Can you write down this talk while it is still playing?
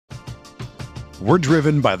We're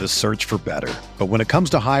driven by the search for better. But when it comes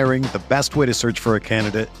to hiring, the best way to search for a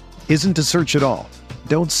candidate isn't to search at all.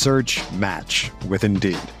 Don't search, match with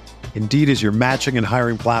Indeed. Indeed is your matching and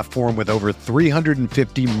hiring platform with over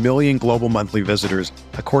 350 million global monthly visitors,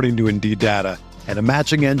 according to Indeed data, and a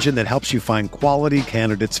matching engine that helps you find quality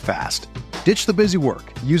candidates fast. Ditch the busy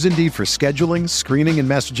work. Use Indeed for scheduling, screening, and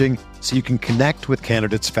messaging so you can connect with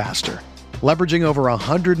candidates faster. Leveraging over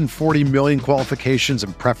 140 million qualifications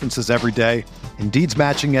and preferences every day, Indeed's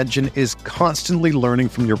matching engine is constantly learning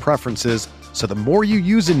from your preferences, so the more you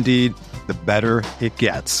use Indeed, the better it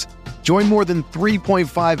gets. Join more than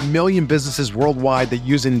 3.5 million businesses worldwide that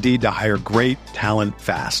use Indeed to hire great talent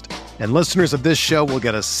fast. And listeners of this show will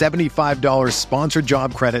get a $75 sponsored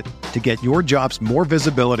job credit to get your jobs more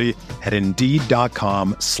visibility at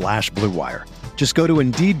Indeed.com/Blue Wire. Just go to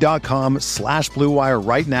Indeed.com/Blue Wire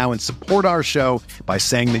right now and support our show by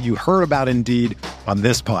saying that you heard about Indeed on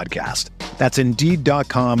this podcast. That's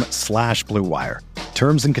Indeed.com/Blue Wire.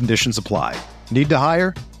 Terms and conditions apply. Need to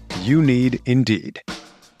hire? You need Indeed.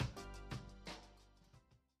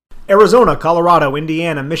 Arizona, Colorado,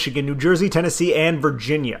 Indiana, Michigan, New Jersey, Tennessee, and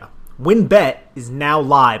Virginia. WynnBET is now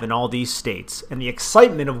live in all these states, and the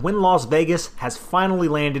excitement of Wynn Las Vegas has finally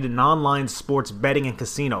landed in online sports betting and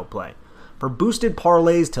casino play. For boosted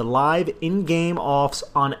parlays to live in-game offs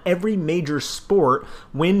on every major sport,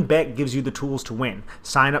 WynnBET gives you the tools to win.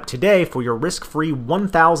 Sign up today for your risk-free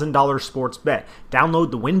 $1,000 sports bet. Download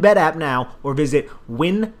the WynnBET app now or visit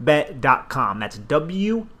wynnbet.com. That's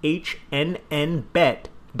WHNN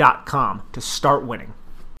bet.com to start winning.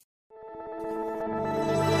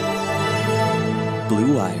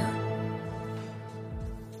 Blue Wire.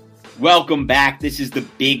 Welcome back. This is the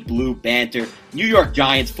Big Blue Banter, New York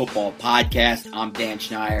Giants football podcast. I'm Dan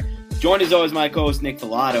Schneier. Joined as always my co-host Nick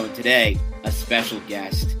Filato, and today a special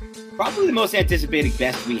guest. Probably the most anticipated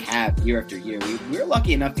guest we have year after year. We're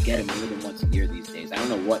lucky enough to get him more than once a year these days. I don't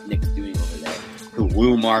know what Nick's doing over there. Could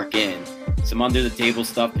woo Mark in. Some under-the-table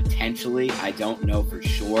stuff potentially. I don't know for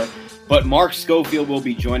sure. But Mark Schofield will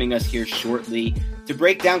be joining us here shortly to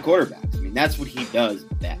break down quarterbacks. I mean, that's what he does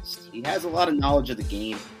best. He has a lot of knowledge of the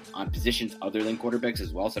game on positions other than quarterbacks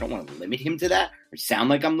as well, so I don't want to limit him to that or sound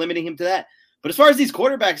like I'm limiting him to that. But as far as these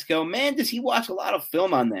quarterbacks go, man, does he watch a lot of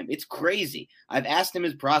film on them. It's crazy. I've asked him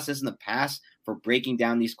his process in the past for breaking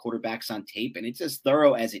down these quarterbacks on tape, and it's as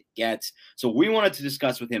thorough as it gets. So we wanted to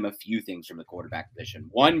discuss with him a few things from the quarterback position.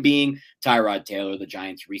 One being Tyrod Taylor, the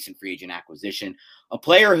Giants' recent free agent acquisition, a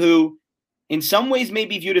player who in some ways may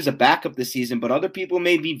be viewed as a backup this season, but other people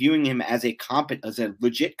may be viewing him as a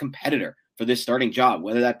legit competitor for this starting job,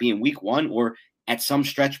 whether that be in week one or at some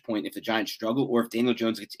stretch point if the Giants struggle or if Daniel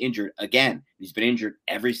Jones gets injured again. He's been injured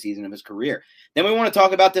every season of his career. Then we want to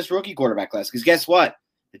talk about this rookie quarterback class, because guess what?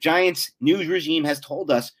 The Giants' news regime has told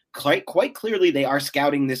us quite clearly they are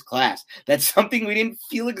scouting this class. That's something we didn't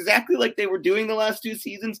feel exactly like they were doing the last two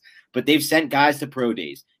seasons, but they've sent guys to pro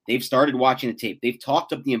days. They've started watching the tape. They've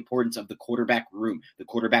talked up the importance of the quarterback room, the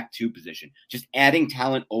quarterback 2 position, just adding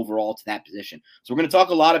talent overall to that position. So we're going to talk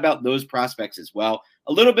a lot about those prospects as well.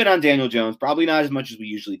 A little bit on Daniel Jones, probably not as much as we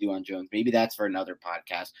usually do on Jones. Maybe that's for another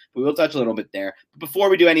podcast, but we'll touch a little bit there. But before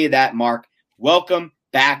we do any of that, Mark, welcome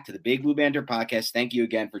back to the Big Blue Banter podcast. Thank you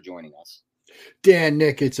again for joining us. Dan,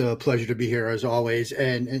 Nick, it's a pleasure to be here as always.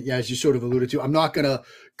 And as you sort of alluded to, I'm not going to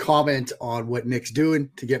comment on what Nick's doing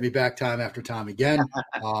to get me back time after time again.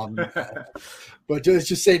 But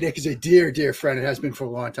just say Nick is a dear, dear friend. It has been for a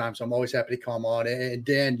long time, so I'm always happy to come on. And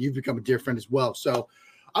Dan, you've become a dear friend as well. So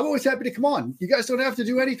I'm always happy to come on. You guys don't have to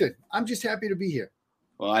do anything. I'm just happy to be here.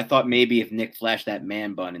 Well, I thought maybe if Nick flashed that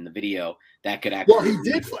man bun in the video, that could actually. Well, he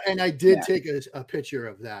did, and I did take a picture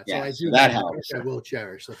of that. Yeah, so that helps. I will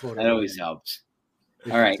cherish the photo. That always helps.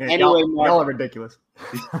 All right. Yeah, anyway, y'all are ridiculous.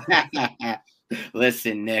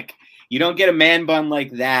 Listen, Nick, you don't get a man bun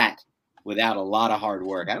like that without a lot of hard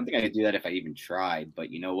work. I don't think I could do that if I even tried.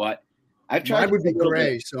 But you know what? I've tried. Mine would be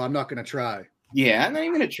gray, so I'm not going to try. Yeah, I'm not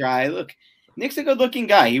even going to try. Look, Nick's a good-looking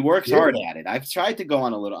guy. He works hard at it. I've tried to go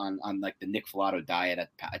on a little on like the Nick Filato diet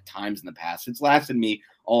at times in the past. It's lasted me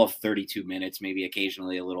all of 32 minutes, maybe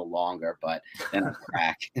occasionally a little longer, but then I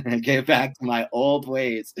crack and I get back to my old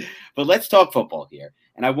ways. But let's talk football here.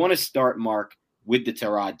 And I want to start, Mark, with the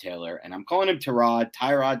Tyrod Taylor. And I'm calling him Tyrod.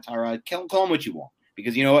 Call him what you want.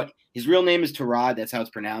 Because you know what? His real name is Tyrod. That's how it's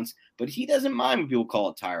pronounced. But he doesn't mind when people call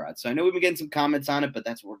it Tyrod. So I know we've been getting some comments on it, but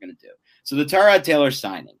that's what we're going to do. So the Tyrod Taylor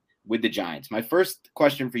signing with the Giants. My first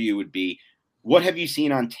question for you would be, what have you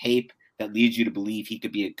seen on tape that leads you to believe he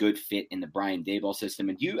could be a good fit in the Brian Daboll system?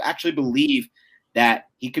 And do you actually believe that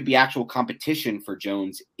he could be actual competition for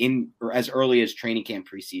Jones in or as early as training camp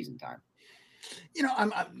preseason time?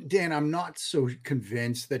 Dan, I'm not so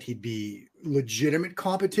convinced that he'd be legitimate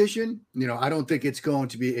competition. I don't think it's going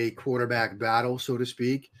to be a quarterback battle, so to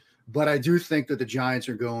speak. But I do think that the Giants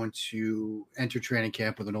are going to enter training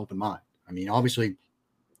camp with an open mind. I mean, obviously,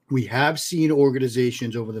 we have seen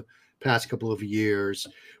organizations over the past couple of years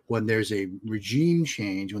when there's a regime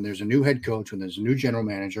change, when there's a new head coach, when there's a new general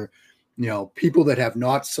manager, people that have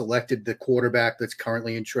not selected the quarterback that's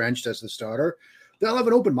currently entrenched as the starter, they'll have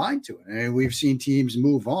an open mind to it. And we've seen teams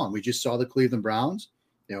move on. We just saw the Cleveland Browns.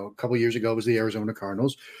 A couple of years ago was the Arizona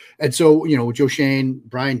Cardinals. And so, Joe Schoen,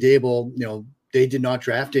 Brian Daboll, they did not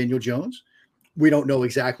draft Daniel Jones. We don't know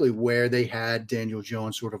exactly where they had Daniel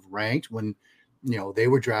Jones sort of ranked when, they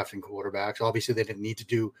were drafting quarterbacks. Obviously, they didn't need to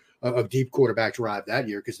do a deep quarterback drive that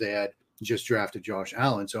year because they had just drafted Josh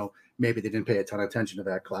Allen. So maybe they didn't pay a ton of attention to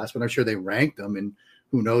that class, but I'm sure they ranked them, and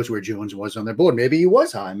who knows where Jones was on their board. Maybe he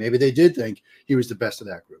was high. Maybe they did think he was the best of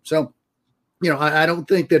that group. So, I don't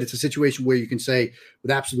think that it's a situation where you can say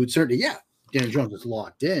with absolute certainty, yeah, Daniel Jones is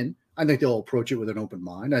locked in. I think they'll approach it with an open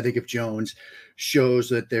mind. I think if Jones shows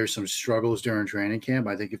that there's some struggles during training camp,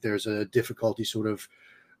 I think if there's a difficulty sort of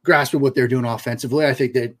grasping what they're doing offensively, I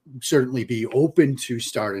think they'd certainly be open to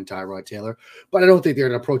starting Tyrod Taylor. But I don't think they're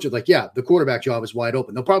going to approach it like, yeah, the quarterback job is wide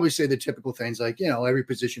open. They'll probably say the typical things like, every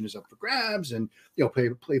position is up for grabs and,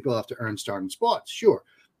 people have to earn starting spots. Sure.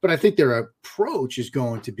 But I think their approach is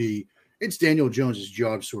going to be, it's Daniel Jones's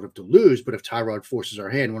job sort of to lose. But if Tyrod forces our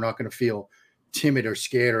hand, we're not going to feel timid or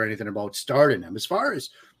scared or anything about starting him. As far as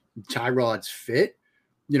Tyrod's fit,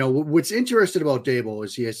 what's interesting about Daboll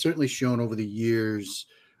is he has certainly shown over the years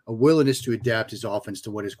a willingness to adapt his offense to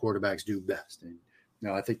what his quarterbacks do best. And,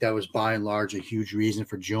 I think that was by and large a huge reason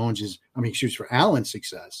for for Allen's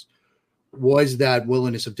success was that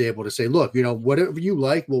willingness of Daboll to say, look, whatever you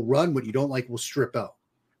like, we'll run. What you don't like, we'll strip out.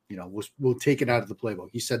 We'll take it out of the playbook.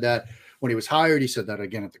 He said that when he was hired. He said that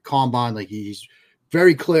again at the combine. Like he's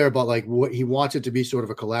very clear about like what he wants it to be sort of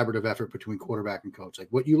a collaborative effort between quarterback and coach. Like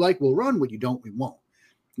what you like, we'll run. What you don't, we won't.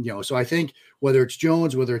 So I think whether it's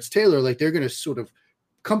Jones, whether it's Taylor, like they're going to sort of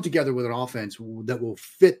come together with an offense that will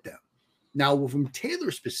fit them. Now, from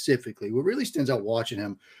Taylor specifically, what really stands out watching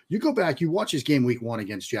him, you go back, you watch his game week 1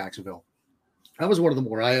 against Jacksonville. That was one of the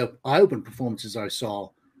more eye-opening performances I saw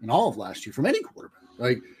in all of last year from any quarterback.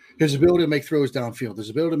 Like his ability to make throws downfield,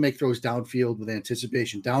 his ability to make throws downfield with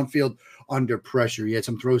anticipation, downfield under pressure. He had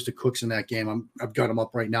some throws to Cooks in that game. I've got him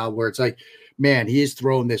up right now where it's like, man, he is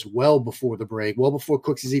throwing this well before the break, well before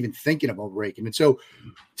Cooks is even thinking about breaking. And so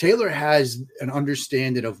Taylor has an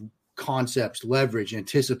understanding of concepts, leverage,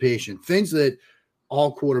 anticipation, things that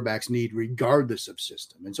all quarterbacks need regardless of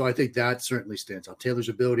system. And so I think that certainly stands out. Taylor's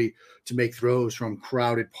ability to make throws from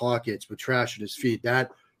crowded pockets with trash at his feet,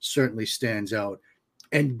 that certainly stands out.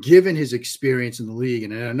 And given his experience in the league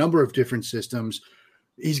and in a number of different systems,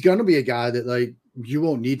 he's going to be a guy that like you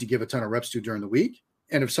won't need to give a ton of reps to during the week.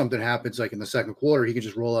 And if something happens like in the second quarter, he can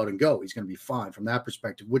just roll out and go. He's going to be fine from that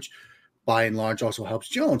perspective, which by and large also helps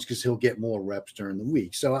Jones because he'll get more reps during the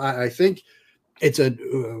week. So I think it's a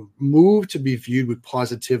move to be viewed with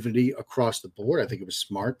positivity across the board. I think it was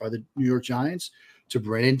smart by the New York Giants to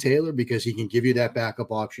bring in Taylor because he can give you that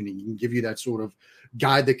backup option. He can give you that sort of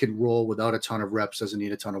guy that can roll without a ton of reps, doesn't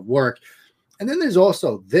need a ton of work. And then there's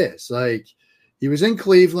also this, like he was in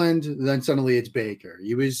Cleveland, then suddenly it's Baker.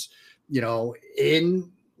 He was,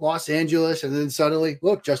 in Los Angeles, and then suddenly,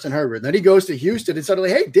 look, Justin Herbert. And then he goes to Houston, and suddenly,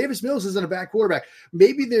 hey, Davis Mills isn't a bad quarterback.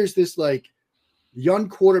 Maybe there's this like young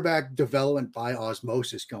quarterback development by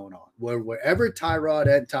osmosis going on, where wherever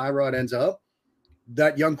Tyrod ends up,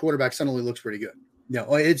 that young quarterback suddenly looks pretty good.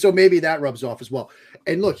 And so maybe that rubs off as well.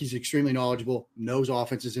 And look, he's extremely knowledgeable, knows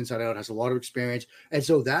offenses inside out, has a lot of experience. And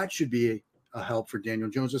so that should be a help for Daniel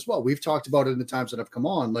Jones as well. We've talked about it in the times that have come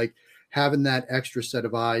on, like having that extra set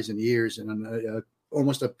of eyes and ears and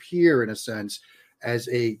almost a peer in a sense as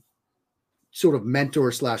a sort of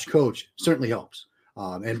mentor / coach certainly helps.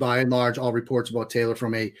 And by and large, all reports about Taylor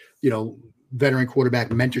from a, veteran quarterback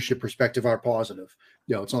mentorship perspective are positive.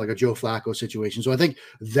 It's not like a Joe Flacco situation. So I think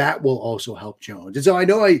that will also help Jones. And so I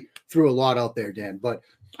know I threw a lot out there, Dan, but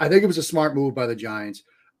I think it was a smart move by the Giants.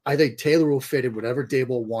 I think Taylor will fit in whatever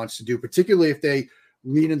Daboll wants to do, particularly if they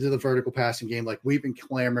lean into the vertical passing game like we've been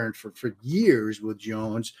clamoring for years with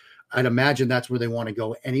Jones. I'd imagine that's where they want to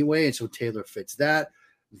go anyway. And so Taylor fits that.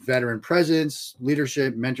 Veteran presence,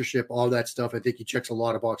 leadership, mentorship, all that stuff. I think he checks a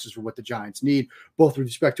lot of boxes for what the Giants need, both with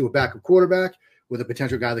respect to a backup quarterback with a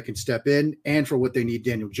potential guy that can step in and for what they need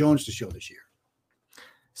Daniel Jones to show this year.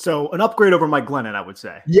 So an upgrade over Mike Glennon, I would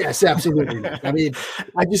say. Yes, absolutely. I mean,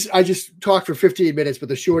 I just talked for 15 minutes, but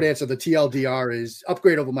the short answer, the TLDR is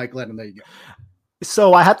upgrade over Mike Glennon. There you go.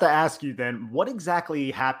 So I have to ask you then, what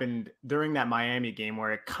exactly happened during that Miami game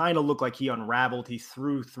where it kind of looked like he unraveled? He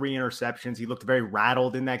threw 3 interceptions. He looked very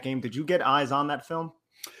rattled in that game. Did you get eyes on that film?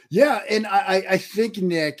 Yeah, and I think,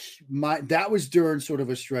 Nick, that was during sort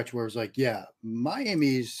of a stretch where it was like, yeah,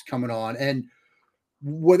 Miami's coming on, and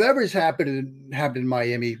whatever's happened in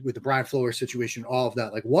Miami with the Brian Flores situation, all of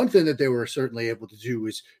that. Like, one thing that they were certainly able to do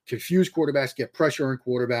is confuse quarterbacks, get pressure on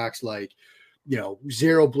quarterbacks, like,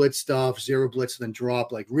 zero blitz stuff, zero blitz, then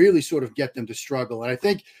drop, like really sort of get them to struggle. And I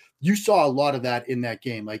think you saw a lot of that in that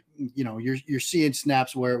game. Like, you're seeing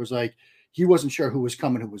snaps where it was like he wasn't sure who was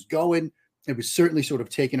coming, who was going. It was certainly sort of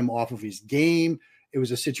taking him off of his game. It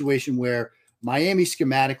was a situation where Miami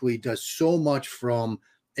schematically does so much from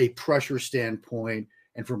a pressure standpoint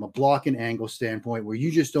and from a blocking angle standpoint where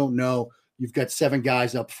you just don't know. You've got 7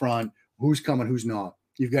 guys up front, who's coming, who's not.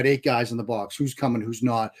 You've got 8 guys in the box, who's coming, who's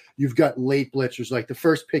not. You've got late blitzers. Like the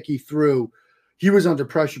first pick he threw, he was under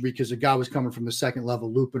pressure because a guy was coming from the second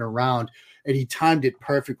level, looping around, and he timed it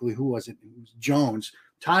perfectly. Who was it? It was Jones.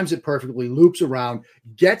 Times it perfectly, loops around,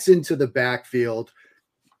 gets into the backfield,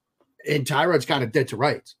 and Tyrod's kind of dead to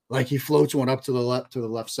rights. Like he floats one up to the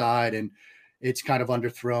left side, and it's kind of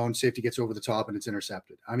underthrown. Safety gets over the top, and it's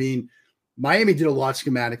intercepted. I mean, Miami did a lot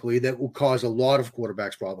schematically that will cause a lot of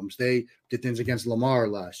quarterbacks problems. They did things against Lamar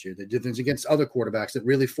last year. They did things against other quarterbacks that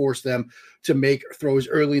really forced them to make throws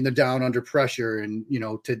early in the down under pressure and,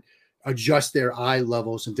 to adjust their eye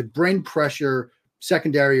levels and to bring pressure,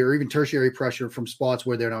 secondary or even tertiary pressure from spots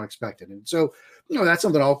where they're not expected. And so, that's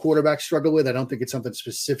something all quarterbacks struggle with. I don't think it's something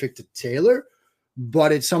specific to Taylor,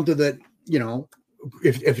 but it's something that,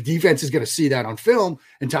 if defense is going to see that on film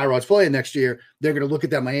and Tyrod's playing next year, they're going to look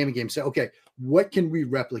at that Miami game and say, okay, what can we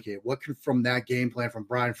replicate? What can, from that game plan from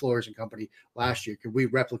Brian Flores and company last year, can we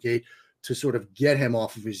replicate to sort of get him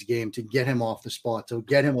off of his game, to get him off the spot, to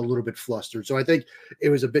get him a little bit flustered? So I think it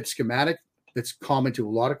was a bit schematic. That's common to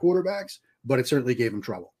a lot of quarterbacks, but it certainly gave him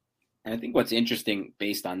trouble. And I think what's interesting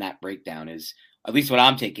based on that breakdown is, at least what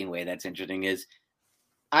I'm taking away that's interesting is,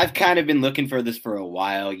 I've kind of been looking for this for a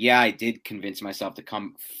while. Yeah, I did convince myself to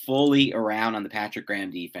come fully around on the Patrick Graham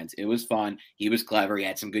defense. It was fun. He was clever. He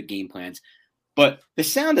had some good game plans. But the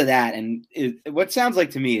sound of that, and what sounds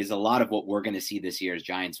like to me is a lot of what we're going to see this year as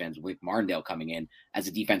Giants fans with Martindale coming in as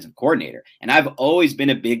a defensive coordinator. And I've always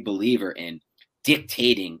been a big believer in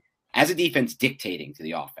dictating as a defense, dictating to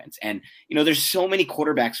the offense. And, there's so many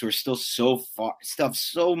quarterbacks who are still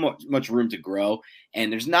so much room to grow. And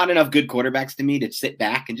there's not enough good quarterbacks to me to sit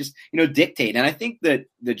back and just, dictate. And I think that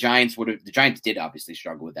the Giants did obviously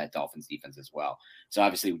struggle with that Dolphins defense as well. So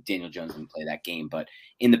obviously Daniel Jones didn't play that game, but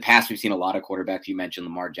in the past, we've seen a lot of quarterbacks. You mentioned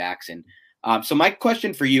Lamar Jackson. So my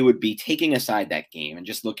question for you would be, taking aside that game and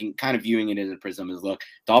just viewing it as a prism is, look,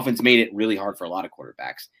 Dolphins made it really hard for a lot of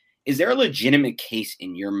quarterbacks. Is there a legitimate case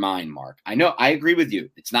in your mind, Mark? I know I agree with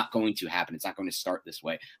you. It's not going to happen. It's not going to start this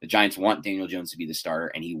way. The Giants want Daniel Jones to be the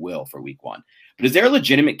starter, and he will for week 1. But is there a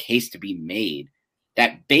legitimate case to be made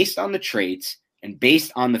that, based on the traits and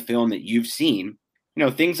based on the film that you've seen,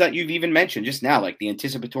 things that you've even mentioned just now, like the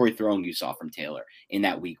anticipatory throwing you saw from Taylor in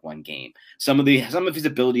that week 1 game, some of his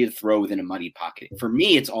ability to throw within a muddy pocket. For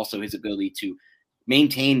me, it's also his ability to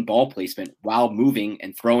maintain ball placement while moving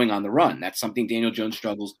and throwing on the run. That's something Daniel Jones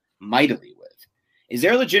struggles mightily with. Is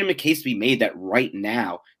there a legitimate case to be made that right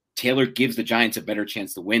now Taylor gives the Giants a better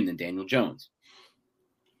chance to win than Daniel Jones?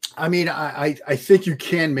 I mean, I think you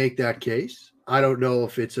can make that case. I don't know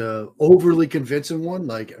if it's a overly convincing one,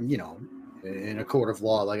 like, in a court of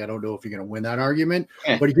law. Like, I don't know if you're going to win that argument,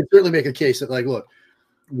 but you can certainly make a case that, like, look,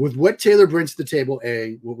 with what Taylor brings to the table,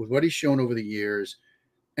 with what he's shown over the years,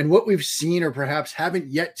 and what we've seen or perhaps haven't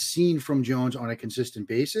yet seen from Jones on a consistent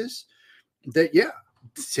basis, that, yeah,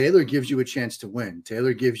 Taylor gives you a chance to win.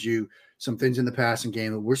 Taylor gives you some things in the passing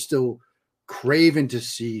game that we're still craving to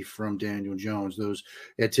see from Daniel Jones, those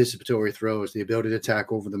anticipatory throws, the ability to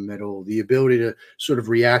attack over the middle, the ability to sort of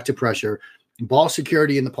react to pressure, ball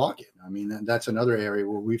security in the pocket. I mean, that's another area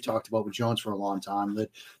where we've talked about with Jones for a long time,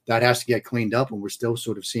 that has to get cleaned up, and we're still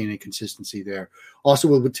sort of seeing inconsistency there. Also,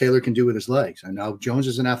 what Taylor can do with his legs. I know Jones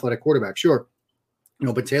is an athletic quarterback, sure,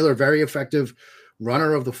 but Taylor, very effective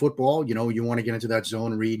runner of the football. You want to get into that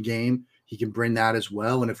zone read game, he can bring that as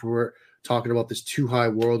well. And if we're talking about this too high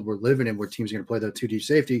world we're living in, where teams are going to play that 2 deep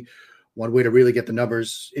safety, one way to really get the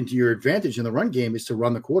numbers into your advantage in the run game is to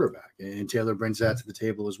run the quarterback. And Taylor brings that to the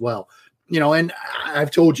table as well. And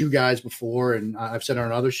I've told you guys before, and I've said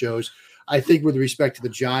on other shows, I think with respect to the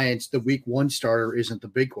Giants, the week 1 starter isn't the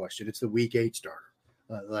big question. It's the week 8 starter.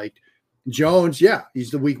 Like Jones, yeah,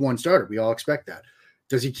 he's the week 1 starter. We all expect that.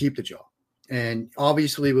 Does he keep the job? And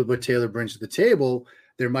obviously with what Taylor brings to the table,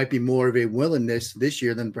 there might be more of a willingness this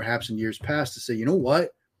year than perhaps in years past to say, you know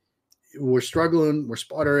what, we're struggling, we're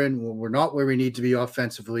sputtering, we're not where we need to be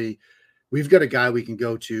offensively. We've got a guy we can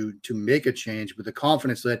go to make a change with the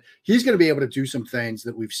confidence that he's going to be able to do some things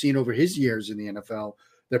that we've seen over his years in the NFL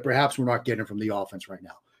that perhaps we're not getting from the offense right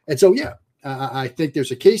now. And so, yeah, I think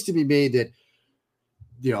there's a case to be made that,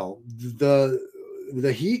 you know, the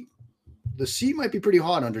seat might be pretty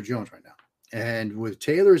hot under Jones right now. And with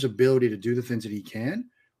Taylor's ability to do the things that he can,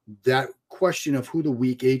 that question of who the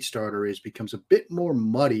week 8 starter is becomes a bit more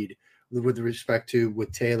muddied with respect to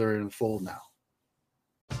with Taylor in the fold now.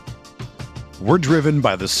 We're driven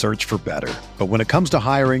by the search for better. But when it comes to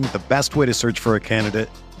hiring, the best way to search for a candidate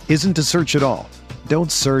isn't to search at all.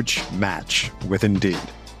 Don't search, match with Indeed.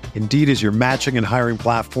 Indeed is your matching and hiring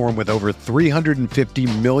platform with over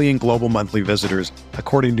 350 million global monthly visitors,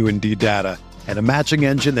 according to Indeed data, and a matching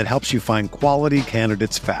engine that helps you find quality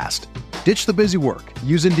candidates fast. Ditch the busy work.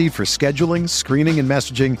 Use Indeed for scheduling, screening, and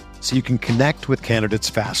messaging so you can connect with candidates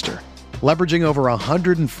faster. Leveraging over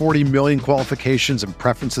 140 million qualifications and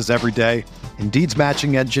preferences every day, Indeed's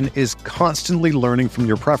matching engine is constantly learning from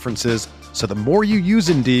your preferences, so the more you use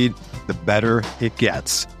Indeed, the better it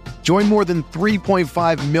gets. Join more than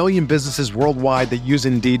 3.5 million businesses worldwide that use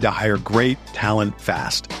Indeed to hire great talent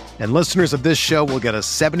fast. And listeners of this show will get a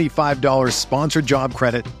 $75 sponsored job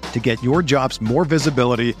credit to get your jobs more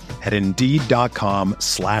visibility at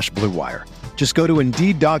Indeed.com/Blue Wire. Just go to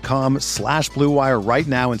Indeed.com/Blue Wire right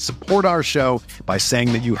now and support our show by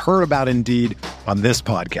saying that you heard about Indeed on this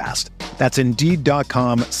podcast. That's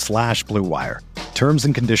Indeed.com/Blue Wire. Terms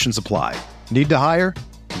and conditions apply. Need to hire?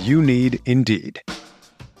 You need Indeed.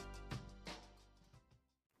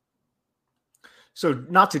 So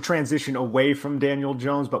not to transition away from Daniel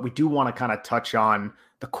Jones, but we do want to kind of touch on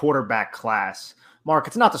the quarterback class. Mark,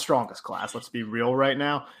 it's not the strongest class. Let's be real right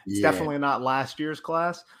now. It's definitely not last year's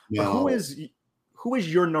class. No. But who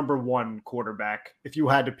is your number one quarterback if you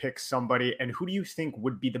had to pick somebody, and who do you think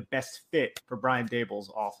would be the best fit for Brian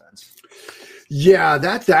Daboll's offense? Yeah,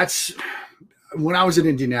 that's when I was in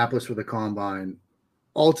Indianapolis for the Combine,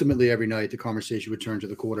 ultimately every night the conversation would turn to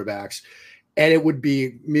the quarterbacks. And it would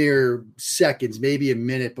be mere seconds, maybe a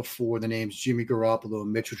minute before the names Jimmy Garoppolo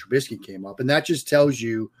and Mitchell Trubisky came up. And that just tells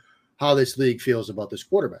you how this league feels about this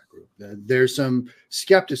quarterback group. There's some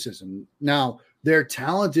skepticism. Now, they're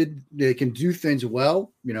talented. They can do things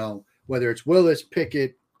well, you know, whether it's Willis,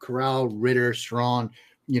 Pickett, Corral, Ritter, Strawn,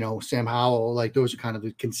 you know, Sam Howell, like those are kind of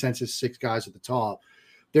the consensus 6 guys at the top.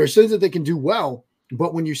 There's things that they can do well.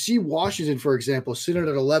 But when you see Washington, for example, sitting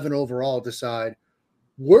at 11 overall, decide,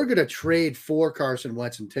 we're going to trade for Carson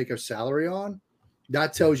Wentz and take our salary on,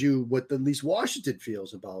 that tells you what at least Washington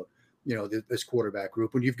feels about, you know, this quarterback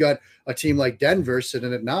group. When you've got a team like Denver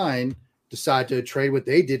sitting at 9, decide to trade what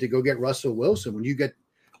they did to go get Russell Wilson. When you get,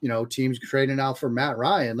 you know, teams trading out for Matt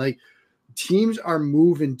Ryan, like teams are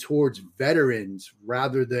moving towards veterans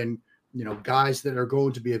rather than, you know, guys that are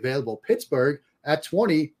going to be available. Pittsburgh at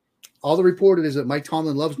 20, all the reported is that Mike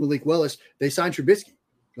Tomlin loves Malik Willis. They signed Trubisky.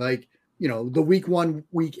 Like, you know, the week 1,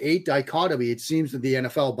 week 8 dichotomy, it seems that the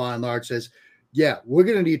NFL by and large says, yeah, we're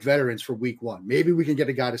going to need veterans for week 1. Maybe we can get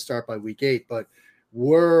a guy to start by week 8, but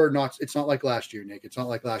it's not like last year, Nick. It's not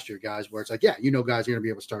like last year, guys, where it's like, yeah, you know, guys are going to be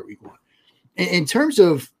able to start week 1. In terms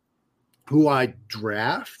of who I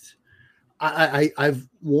draft, I've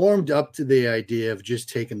warmed up to the idea of just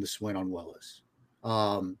taking the swing on Willis.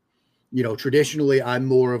 You know, traditionally, I'm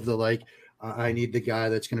more of the like, I need the guy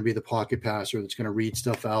that's going to be the pocket passer, that's going to read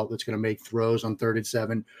stuff out, that's going to make throws on 3rd and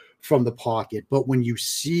 7 from the pocket. But when you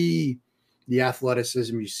see the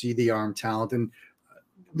athleticism, you see the arm talent, and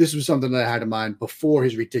this was something that I had in mind before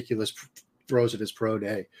his ridiculous throws at his pro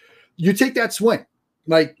day, you take that swing.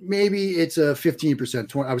 Like maybe it's a 15%,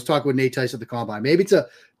 20, I was talking with Nate Tice at the Combine. Maybe it's a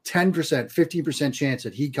 10%, 15% chance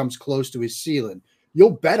that he comes close to his ceiling. You'll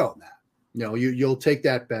bet on that. You know, you'll take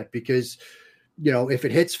that bet because, you know, if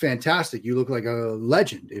it hits, fantastic. You look like a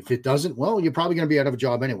legend. If it doesn't, well, you're probably going to be out of a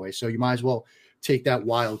job anyway. So you might as well take that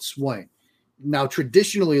wild swing. Now,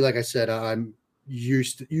 traditionally, like I said, I'm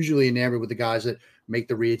usually enamored with the guys that make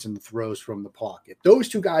the reads and the throws from the pocket. Those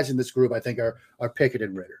 2 guys in this group, I think, are Pickett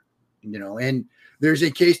and Ritter. You know, and there's a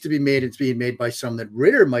case to be made. It's being made by some that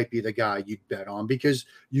Ritter might be the guy you'd bet on because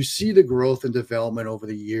you see the growth and development over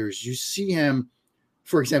the years. You see him,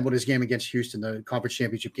 for example, in his game against Houston, the conference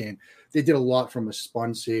championship game, they did a lot from a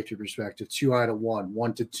spun safety perspective, 2 out of 1,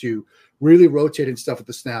 1 to 2, really rotating stuff at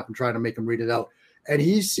the snap and trying to make him read it out. And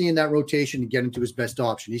he's seeing that rotation and get into his best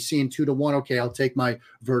option. He's seeing 2 to 1. Okay, I'll take my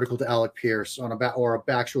vertical to Alec Pierce on a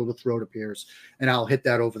back shoulder throw to Pierce, and I'll hit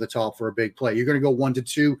that over the top for a big play. You're going to go 1 to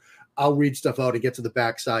 2. I'll read stuff out and get to the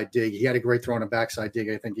backside dig. He had a great throw on a backside dig,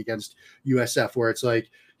 I think, against USF, where it's like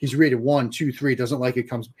he's reading 1, 2, 3, doesn't like it,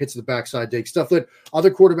 hits the backside dig, stuff that other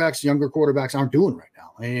quarterbacks, younger quarterbacks aren't doing right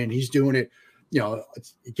now. And he's doing it,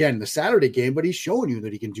 again, the Saturday game, but he's showing you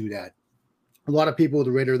that he can do that. A lot of people with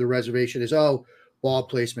the Raider, the reservation is, ball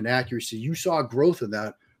placement, accuracy. You saw growth in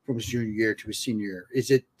that from his junior year to his senior year. Is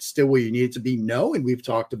it still where you need it to be? No. And we've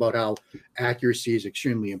talked about how accuracy is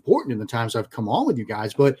extremely important in the times I've come on with you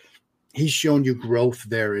guys, but he's shown you growth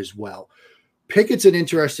there as well. Pickett's an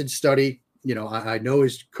interesting study. I know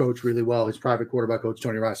his coach really well, his private quarterback coach,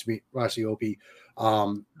 Tony Rasiopi.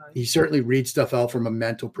 He certainly reads stuff out from a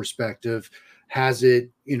mental perspective, has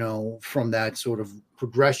it, from that sort of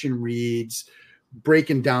progression reads,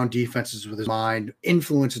 breaking down defenses with his mind,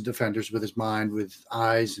 influencing defenders with his mind, with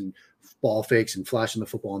eyes and ball fakes and flashing the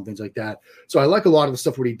football and things like that. So I like a lot of the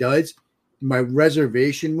stuff what he does. My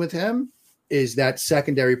reservation with him is that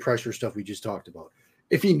secondary pressure stuff we just talked about.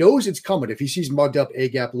 If he knows it's coming, if he sees mugged up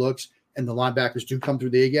A-gap looks and the linebackers do come through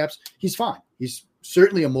the A-gaps, he's fine. He's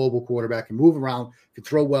certainly a mobile quarterback, can move around, can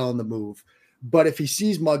throw well on the move. But if he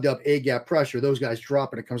sees mugged up A-gap pressure, those guys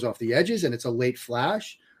drop and it comes off the edges and it's a late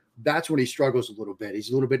flash, that's when he struggles a little bit.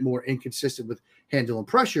 He's a little bit more inconsistent with handling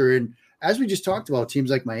pressure. And as we just talked about,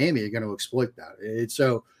 teams like Miami are going to exploit that.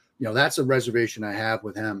 So, that's a reservation I have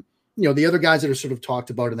with him. The other guys that are sort of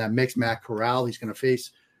talked about in that mix, Matt Corral, he's going to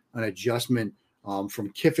face an adjustment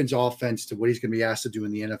from Kiffin's offense to what he's going to be asked to do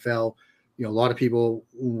in the NFL. A lot of people,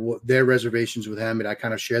 their reservations with him, and I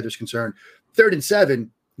kind of share this concern. 3rd and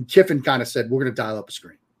 7, Kiffin kind of said, we're going to dial up a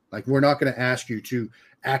screen. Like, we're not going to ask you to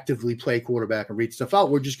actively play quarterback and read stuff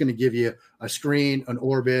out. We're just going to give you a screen, an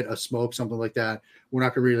orbit, a smoke, something like that. We're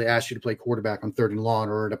not going to really ask you to play quarterback on 3rd and long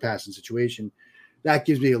or in a passing situation. That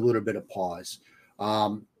gives me a little bit of pause.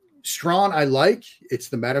 Strawn, I like. It's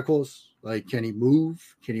the medicals. Like, can he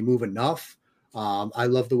move? Can he move enough? I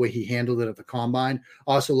love the way he handled it at the combine.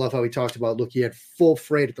 Also love how he talked about, look, he had full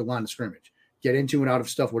freight at the line of scrimmage. Get into and out of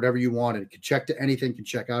stuff, whatever you wanted. Can check to anything, can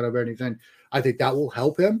check out of anything. I think that will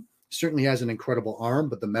help him. Certainly has an incredible arm,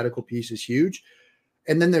 but the medical piece is huge.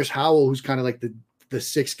 And then there's Howell, who's kind of like the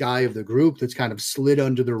sixth guy of the group that's kind of slid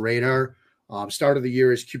under the radar. Start of the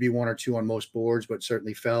year is QB 1 or 2 on most boards, but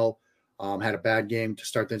certainly fell. Had a bad game to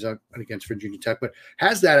start things out against Virginia Tech, but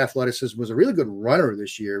has that athleticism, was a really good runner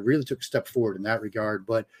this year, really took a step forward in that regard,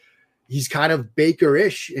 but he's kind of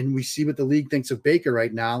Baker-ish, and we see what the league thinks of Baker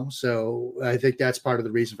right now. So I think that's part of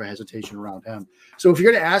the reason for hesitation around him. So if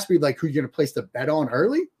you're going to ask me, like, who you're going to place the bet on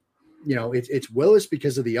early, it's Willis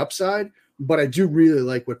because of the upside, but I do really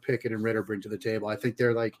like what Pickett and Ritter bring to the table. I think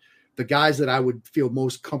they're like the guys that I would feel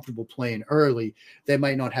most comfortable playing early. They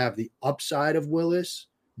might not have the upside of Willis,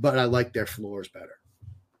 but I like their floors better.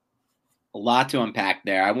 A lot to unpack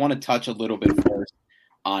there. I want to touch a little bit first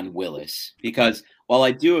on Willis, because while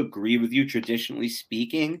I do agree with you, traditionally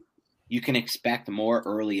speaking, you can expect more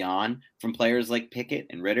early on from players like Pickett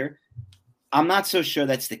and Ritter. I'm not so sure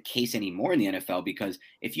that's the case anymore in the NFL, because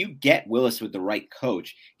if you get Willis with the right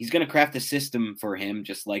coach, he's going to craft a system for him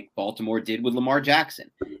just like Baltimore did with Lamar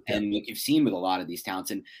Jackson. And like you've seen with a lot of these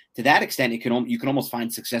talents. And to that extent, you can almost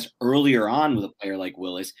find success earlier on with a player like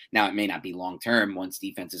Willis. Now, it may not be long-term. Once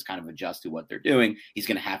defenses kind of adjust to what they're doing, he's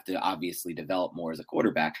going to have to obviously develop more as a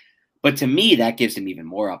quarterback. But to me, that gives him even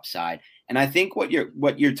more upside. And I think what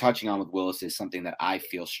you're touching on with Willis is something that I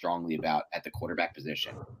feel strongly about at the quarterback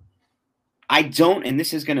position.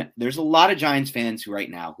 There's a lot of Giants fans who right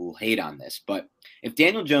now who will hate on this, but if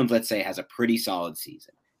Daniel Jones, let's say, has a pretty solid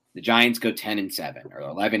season, the Giants go 10-7 or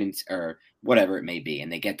 11 or whatever it may be,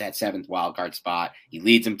 and they get that 7th wild card spot, he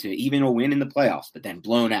leads them to even a win in the playoffs, but then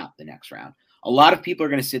blown out the next round. A lot of people are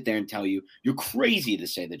going to sit there and tell you, you're crazy to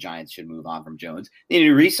say the Giants should move on from Jones. They need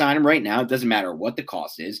to re-sign him right now. It doesn't matter what the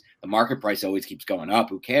cost is. The market price always keeps going up.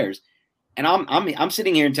 Who cares? And I'm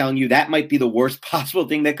sitting here and telling you that might be the worst possible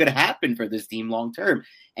thing that could happen for this team long term.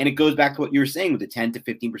 And it goes back to what you were saying with the 10 to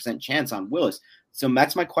 15% chance on Willis. So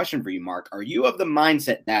that's my question for you, Mark. Are you of the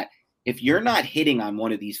mindset that if you're not hitting on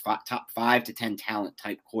one of these top 5 to 10 talent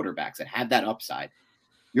type quarterbacks that have that upside,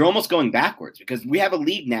 you're almost going backwards? Because we have a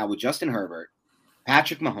league now with Justin Herbert,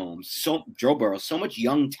 Patrick Mahomes, Joe Burrow, so much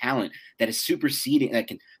young talent that is superseding, that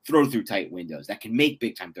can throw through tight windows, that can make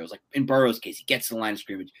big time throws. Like in Burrow's case, he gets to the line of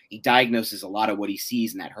scrimmage, he diagnoses a lot of what he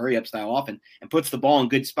sees in that hurry up style often and puts the ball in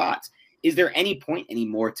good spots. Is there any point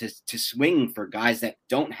anymore to swing for guys that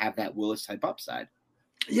don't have that Willis type upside?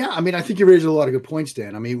 Yeah, I mean, I think you raised a lot of good points,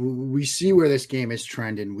 Dan. I mean, we see where this game is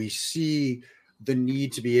trending. We see the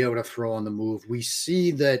need to be able to throw on the move. We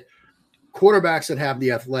see that quarterbacks that have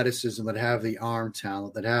the athleticism, that have the arm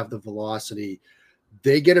talent, that have the velocity,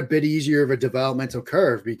 they get a bit easier of a developmental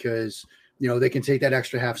curve because, they can take that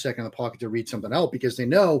extra half second in the pocket to read something out because they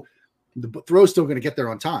know the throw's still going to get there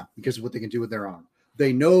on time because of what they can do with their arm.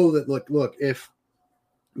 They know that, look, if,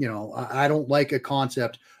 I don't like a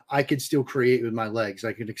concept, I could still create with my legs.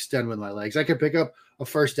 I could extend with my legs. I could pick up a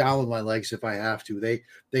first down with my legs if I have to.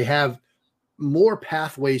 They have more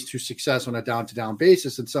pathways to success on a down-to-down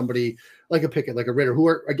basis than somebody like a Pickett, like a Ritter, who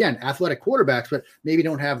are, again, athletic quarterbacks, but maybe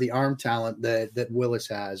don't have the arm talent that Willis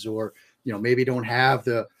has, or, maybe don't have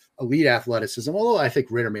the elite athleticism, although I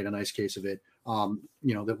think Ritter made a nice case of it,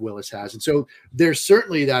 that Willis has. And so there's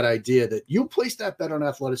certainly that idea that you place that bet on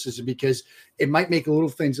athleticism because it might make little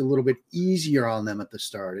things a little bit easier on them at the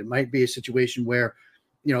start. It might be a situation where,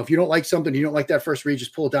 if you don't like something, you don't like that first read,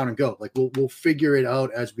 just pull it down and go. Like we'll figure it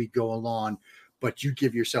out as we go along, but you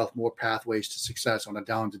give yourself more pathways to success on a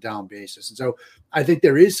down-to-down basis. And so I think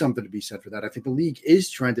there is something to be said for that. I think the league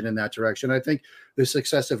is trending in that direction. I think the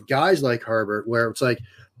success of guys like Herbert, where it's like,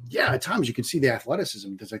 yeah, at times you can see the athleticism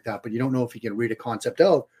and things like that, but you don't know if he can read a concept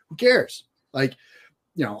out. Who cares? Like,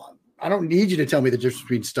 I don't need you to tell me the difference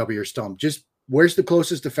between stubby or stump. Just where's the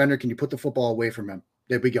closest defender? Can you put the football away from him?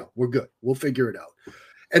 There we go. We're good. We'll figure it out.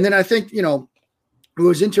 And then I think, what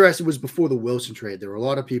was interesting was before the Wilson trade, there were a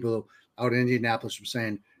lot of people out in Indianapolis were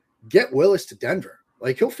saying, get Willis to Denver.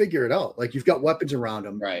 Like, he'll figure it out. Like, you've got weapons around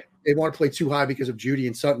him. Right. They want to play too high because of Judy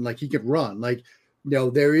and Sutton. Like, he could run. Like,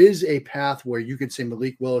 there is a path where you could say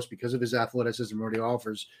Malik Willis, because of his athleticism, what he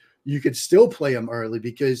offers, you could still play him early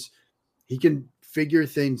because he can figure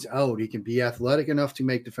things out. He can be athletic enough to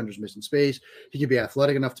make defenders miss in space. He can be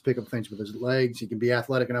athletic enough to pick up things with his legs. He can be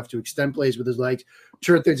athletic enough to extend plays with his legs,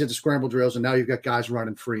 turn things into scramble drills, and now you've got guys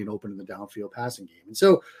running free and open in the downfield passing game. And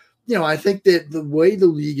so, I think that the way the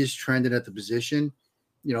league is trending at the position,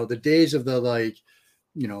 the days of the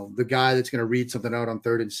the guy that's going to read something out on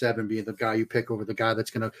 3rd and 7 being the guy you pick over the guy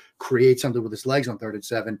that's going to create something with his legs on 3rd and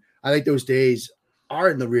 7. I think those days are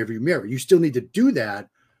in the rearview mirror. You still need to do that,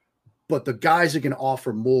 but the guys that can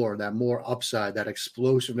offer more, that more upside, that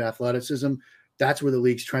explosive athleticism, that's where the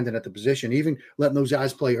league's trending at the position, even letting those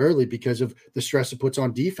guys play early because of the stress it puts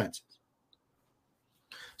on defenses.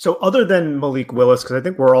 So other than Malik Willis, because I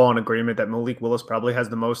think we're all in agreement that Malik Willis probably has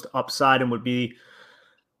the most upside and would be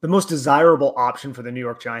the most desirable option for the New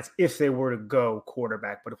York Giants if they were to go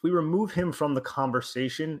quarterback. But if we remove him from the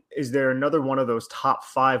conversation, is there another one of those top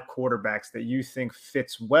 5 quarterbacks that you think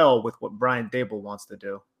fits well with what Brian Daboll wants to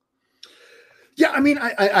do? Yeah, I mean,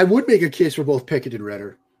 I would make a case for both Pickett and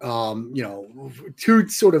Ritter. Two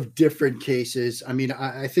sort of different cases. I mean,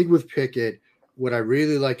 I think with Pickett, what I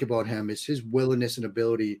really like about him is his willingness and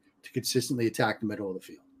ability to consistently attack the middle of the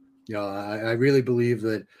field. I really believe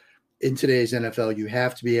that in today's NFL, you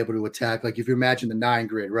have to be able to attack. Like if you imagine the 9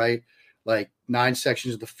 grid, right? Like 9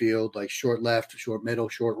 sections of the field, like short left, short middle,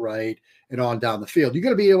 short right, and on down the field. You got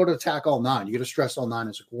to be able to attack all 9. You got to stress all 9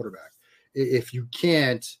 as a quarterback. If you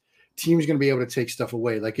can't, teams are going to be able to take stuff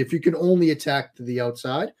away. Like if you can only attack to the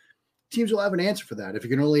outside, teams will have an answer for that. If you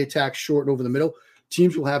can only attack short and over the middle,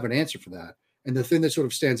 teams will have an answer for that. And the thing that sort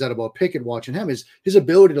of stands out about Pickett watching him is his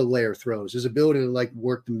ability to layer throws, his ability to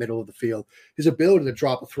work the middle of the field, his ability to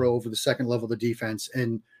drop a throw over the second level of the defense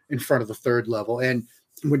and in front of the third level. And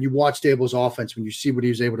when you watch Daboll's offense, when you see what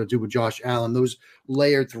he was able to do with Josh Allen, those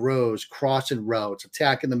layered throws, crossing routes,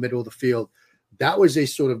 attacking the middle of the field, that was a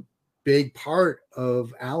sort of big part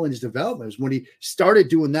of Allen's development. When he started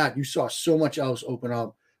doing that, you saw so much else open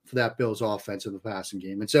up for that Bills offense in the passing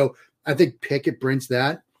game. And so I think Pickett brings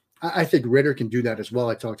that. I think Ritter can do that as well.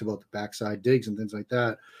 I talked about the backside digs and things like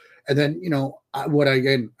that. And then, what I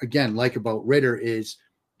again like about Ritter is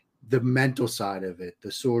the mental side of it,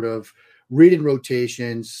 the sort of reading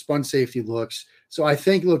rotations, spun safety looks. So I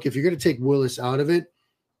think, look, if you're going to take Willis out of it,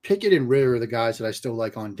 Pickett and Ritter are the guys that I still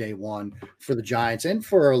like on day one for the Giants and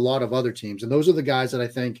for a lot of other teams. And those are the guys that I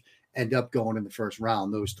think end up going in the first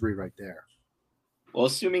round, those 3 right there. Well,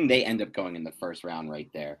 assuming they end up going in the first round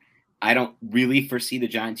right there, I don't really foresee the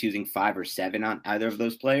Giants using 5 or 7 on either of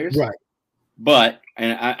those players. Right. But,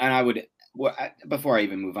 I would, before I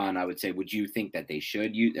even move on, I would say, would you think that they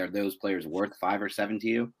should use, are those players worth 5 or 7 to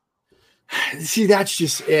you? See, that's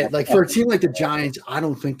just it. Like for a team like the Giants, I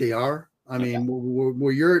don't think they are. I mean,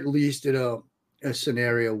 where you're at least in a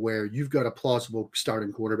scenario where you've got a plausible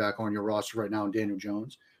starting quarterback on your roster right now in Daniel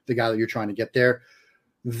Jones, the guy that you're trying to get there,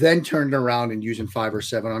 then turning around and using 5 or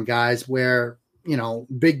 7 on guys where,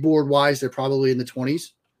 big board wise, they're probably in the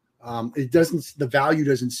 20s. The value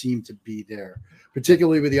doesn't seem to be there,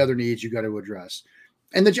 particularly with the other needs you got to address.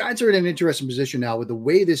 And the Giants are in an interesting position now with the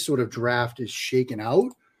way this sort of draft is shaken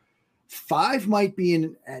out. 5 might be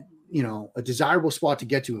a desirable spot to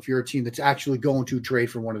get to if you're a team that's actually going to trade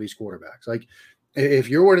for one of these quarterbacks. Like if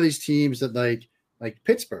you're one of these teams that like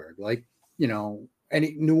Pittsburgh,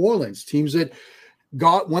 any New Orleans teams that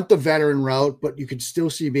went the veteran route, but you could still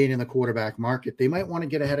see being in the quarterback market, they might want to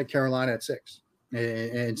get ahead of Carolina at 6.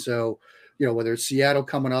 And so, whether it's Seattle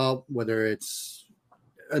coming up, whether it's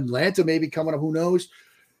Atlanta maybe coming up, who knows,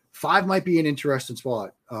 5 might be an interesting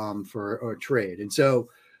spot for a trade. And so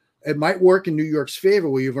it might work in New York's favor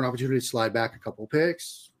where you have an opportunity to slide back a couple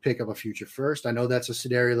picks, pick up a future first. I know that's a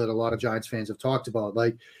scenario that a lot of Giants fans have talked about.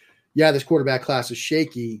 Like, yeah, this quarterback class is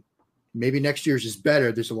shaky. Maybe next year's is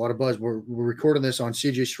better. There's a lot of buzz. We're recording this on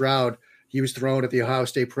CJ Stroud. He was thrown at the Ohio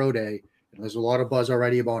State Pro Day, and there's a lot of buzz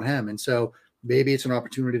already about him. And so maybe it's an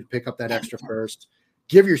opportunity to pick up that extra first,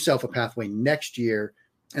 give yourself a pathway next year,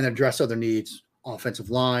 and address other needs, offensive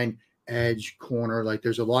line, edge, corner. Like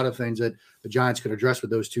there's a lot of things that the Giants could address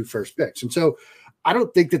with those 2 first picks. And so I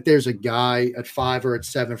don't think that there's a guy at 5 or at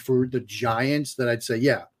 7 for the Giants that I'd say,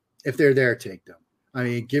 yeah, if they're there, take them. I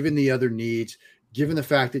mean, given the other needs, given the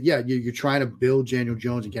fact that, yeah, you're trying to build Daniel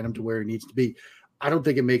Jones and get him to where he needs to be, I don't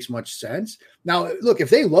think it makes much sense. Now, look, if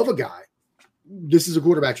they love a guy, this is a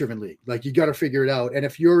quarterback-driven league. Like, you got to figure it out. And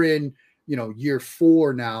if you're in, year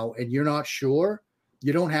 4 now and you're not sure,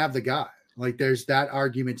 you don't have the guy. Like, there's that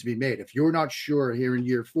argument to be made. If you're not sure here in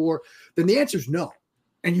year 4, then the answer is no.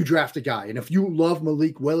 And you draft a guy. And if you love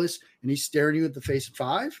Malik Willis and he's staring you at the face at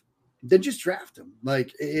 5, then just draft him.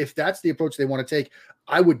 Like, if that's the approach they want to take,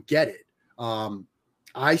 I would get it.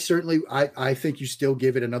 I think you still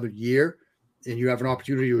give it another year and you have an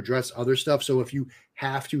opportunity to address other stuff. So if you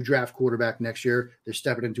have to draft quarterback next year, they're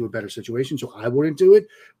stepping into a better situation. So I wouldn't do it.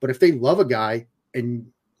 But if they love a guy and,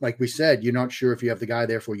 like we said, you're not sure if you have the guy,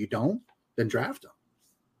 therefore you don't, then draft him.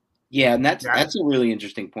 Yeah, and that's a really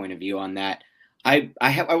interesting point of view on that. I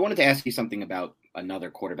wanted to ask you something about another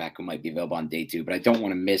quarterback who might be available on day 2, but I don't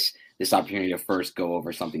want to miss this opportunity to first go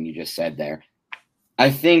over something you just said there. I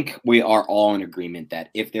think we are all in agreement that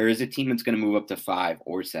if there is a team that's going to move up to 5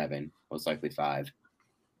 or 7, most likely 5,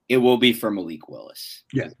 it will be for Malik Willis.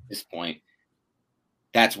 Yeah. At this point,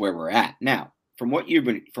 that's where we're at. Now, from what you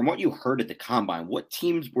heard at the combine, what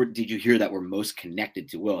teams did you hear that were most connected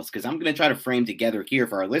to Willis? Because I'm going to try to frame together here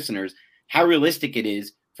for our listeners how realistic it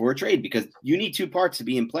is for a trade, because you need 2 parts to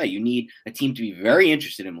be in play. You need a team to be very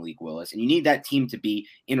interested in Malik Willis, and you need that team to be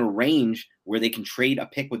in a range where they can trade a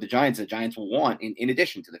pick with the Giants that Giants will want in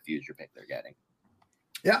addition to the future pick they're getting.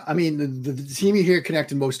 Yeah, I mean, the team you hear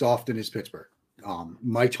connected most often is Pittsburgh.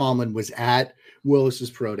 Mike Tomlin was at Willis's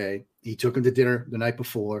pro day. He took him to dinner the night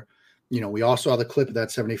before. We all saw the clip of that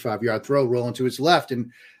 75-yard throw rolling to his left, and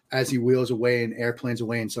as he wheels away and airplanes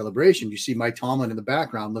away in celebration, you see Mike Tomlin in the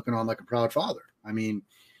background looking on like a proud father. I mean,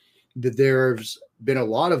 there's been a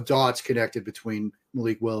lot of dots connected between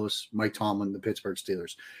Malik Willis, Mike Tomlin, the Pittsburgh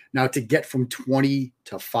Steelers. Now, to get from 20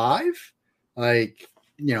 to 5,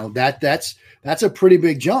 that's a pretty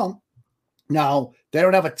big jump. Now, they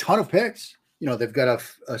don't have a ton of picks. They've got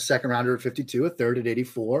a second rounder at 52, a third at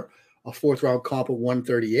 84, a 4th round comp at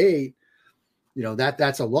 138.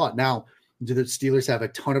 That's a lot. Now, do the Steelers have a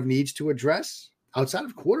ton of needs to address outside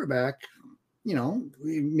of quarterback?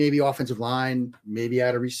 Maybe offensive line, maybe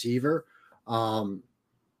add a receiver.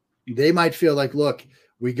 They might feel like, look,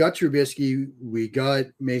 we got Trubisky, we got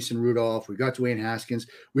Mason Rudolph, we got Dwayne Haskins.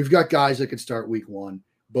 We've got guys that could start week 1,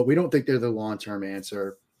 but we don't think they're the long-term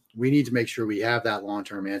answer. We need to make sure we have that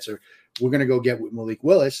long-term answer. We're going to go get Malik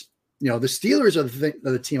Willis. The Steelers are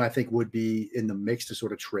the team I think would be in the mix to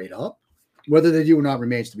sort of trade up. Whether they do or not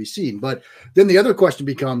remains to be seen. But then the other question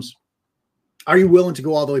becomes, are you willing to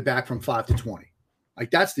go all the way back from 5 to 20? Like,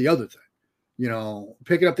 that's the other thing.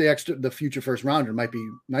 Picking up the future first rounder might be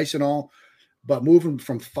nice and all, but moving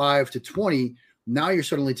from 5 to 20, now you're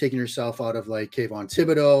suddenly taking yourself out of like Kayvon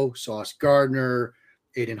Thibodeau, Sauce Gardner,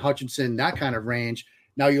 Aiden Hutchinson, that kind of range.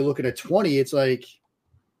 Now you're looking at 20. It's like,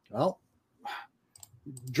 well,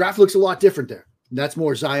 draft looks a lot different there. That's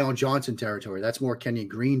more Zion Johnson territory. That's more Kenyon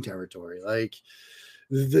Green territory. Like,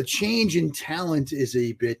 the change in talent is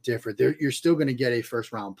a bit different. You're still going to get a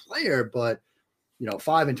first round player, but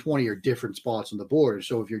 5 and 20 are different spots on the board.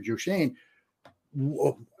 So if you're Drew Shane,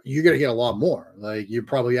 you're going to get a lot more. Like, you're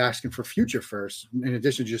probably asking for future first, in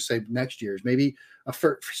addition to just say next year's, maybe a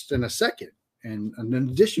first and a second and an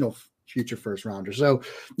additional future first rounder. So,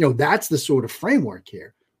 that's the sort of framework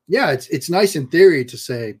here. Yeah, it's nice in theory to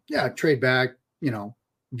say, yeah, trade back,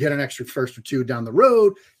 get an extra first or 2 down the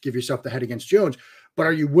road, give yourself the head against Jones. But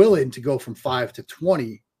are you willing to go from 5 to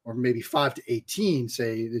 20 or maybe 5 to 18,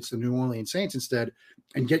 say it's the New Orleans Saints instead,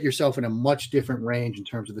 and get yourself in a much different range in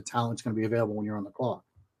terms of the talent that's going to be available when you're on the clock?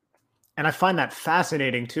 And I find that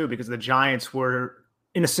fascinating too, because the Giants were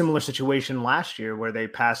in a similar situation last year where they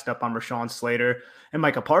passed up on Rashawn Slater and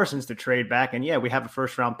Micah Parsons to trade back. And yeah, we have a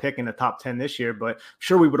first round pick in the top 10 this year, but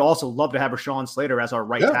sure, we would also love to have Rashawn Slater as our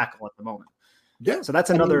right tackle at the moment. Yeah. So that's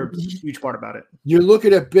another huge part about it. You're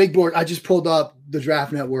looking at big board. I just pulled up the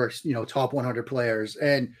Draft Network's, top 100 players,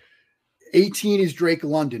 and 18 is Drake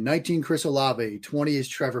London, 19 Chris Olave, 20 is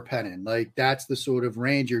Trevor Pennon. Like, that's the sort of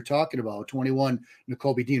range you're talking about. 21,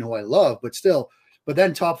 Nakobe Dean, who I love, but still. But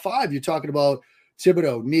then top 5, you're talking about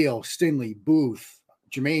Thibodeau, Neal, Stingley, Booth,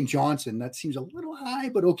 Jermaine Johnson. That seems a little high,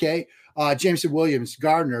 but okay. Jameson Williams,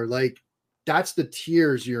 Gardner. Like, that's the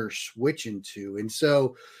tiers you're switching to. And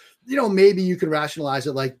so, maybe you can rationalize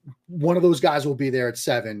it like one of those guys will be there at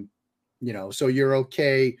 7, so you're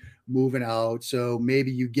okay moving out. So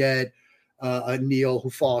maybe you get a Neal who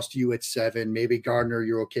falls to you at 7, maybe Gardner,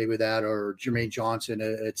 you're okay with that, or Jermaine Johnson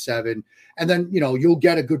at 7. And then, you'll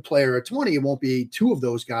get a good player at 20. It won't be 2 of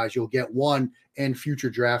those guys. You'll get 1 and future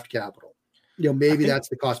draft capital. Maybe that's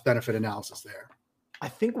the cost benefit analysis there. I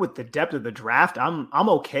think with the depth of the draft, I'm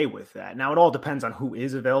okay with that. Now, it all depends on who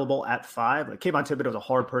is available at 5. Like, Kayvon Thibodeau is a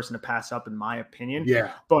hard person to pass up, in my opinion.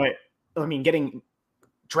 Yeah. But, I mean, getting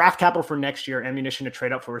draft capital for next year, ammunition to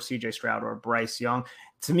trade up for a CJ Stroud or a Bryce Young,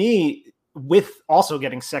 to me, with also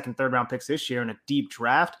getting 2nd, 3rd round picks this year in a deep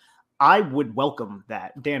draft, I would welcome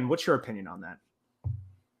that. Dan, what's your opinion on that?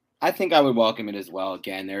 I think I would welcome it as well.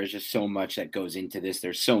 Again, there is just so much that goes into this.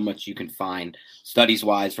 There's so much you can find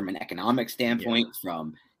studies-wise from an economic standpoint,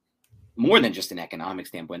 from more than just an economic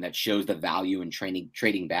standpoint, that shows the value in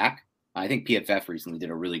trading back. I think PFF recently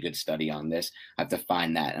did a really good study on this. I have to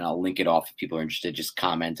find that, and I'll link it off if people are interested. Just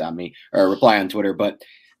comment on me or reply on Twitter. But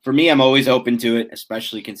for me, I'm always open to it,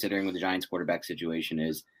 especially considering what the Giants quarterback situation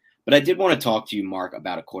is. But I did want to talk to you, Mark,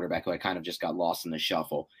 about a quarterback who I kind of just got lost in the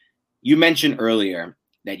shuffle. You mentioned earlier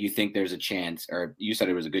that you think there's a chance, or you said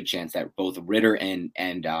it was a good chance, that both Ritter and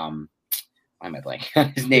why am I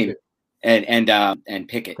blanking his name, and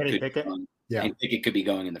Pickett could and Pickett could be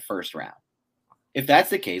going in the 1st round. If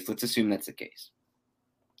that's the case, let's assume that's the case.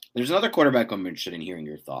 There's another quarterback I'm interested in hearing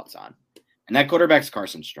your thoughts on, and that quarterback's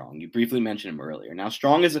Carson Strong. You briefly mentioned him earlier. Now,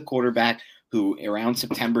 Strong is a quarterback who, around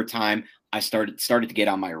September time, I started to get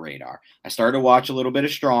on my radar. I started to watch a little bit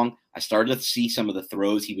of Strong. I started to see some of the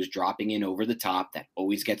throws he was dropping in over the top. That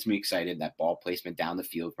always gets me excited, that ball placement down the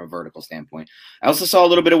field from a vertical standpoint. I also saw a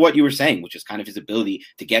little bit of what you were saying, which is kind of his ability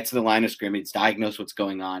to get to the line of scrimmage, diagnose what's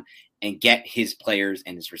going on, and get his players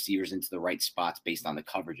and his receivers into the right spots based on the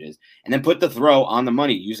coverages, and then put the throw on the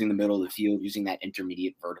money using the middle of the field, using that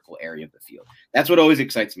intermediate vertical area of the field. That's what always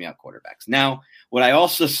excites me about quarterbacks. Now, what I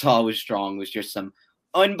also saw with Strong was just some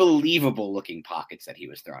unbelievable looking pockets that he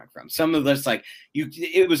was throwing from. Some of this,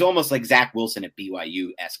 it was almost like Zach Wilson at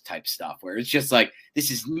BYU-esque type stuff, where it's just like,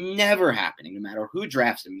 this is never happening, no matter who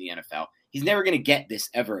drafts him in the NFL. He's never going to get this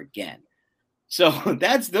ever again. So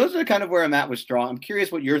those are kind of where I'm at with Strong. I'm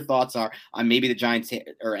curious what your thoughts are on maybe the Giants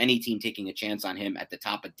or any team taking a chance on him at the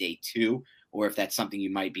top of day 2, or if that's something you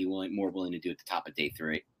might be more willing to do at the top of day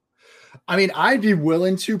 3. I mean, I'd be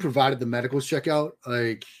willing to, provided the medicals check out.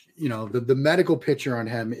 Like, the medical picture on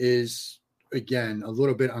him is, again, a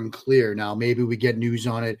little bit unclear. Now, maybe we get news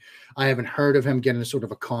on it. I haven't heard of him getting a sort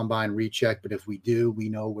of a combine recheck, but if we do, we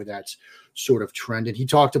know where that's sort of trending. He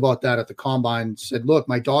talked about that at the combine, said, look,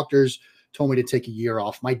 my doctors told me to take a year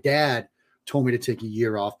off. My dad told me to take a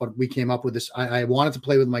year off, but we came up with this. I wanted to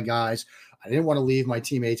play with my guys. I didn't want to leave my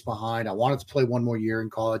teammates behind. I wanted to play one more year in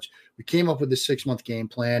college. We came up with this 6-month game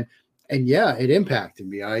plan, and yeah, it impacted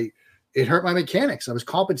me. It hurt my mechanics. I was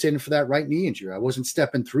compensating for that right knee injury. I wasn't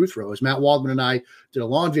stepping through throws. Matt Waldman and I did a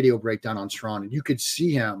long video breakdown on Strong, and you could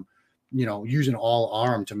see him, using all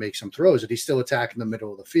arm to make some throws, and he's still attacking the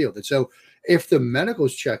middle of the field. And so if the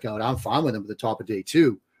medicals check out, I'm fine with him at the top of day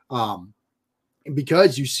 2.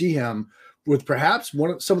 Because you see him with perhaps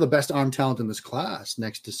some of the best arm talent in this class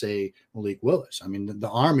next to, say, Malik Willis. I mean, the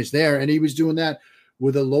arm is there, and he was doing that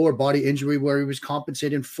with a lower body injury where he was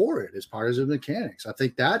compensating for it as part of his mechanics. I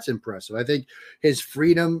think that's impressive. I think his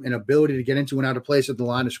freedom and ability to get into and out of place at the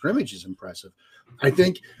line of scrimmage is impressive. I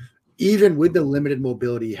think even with the limited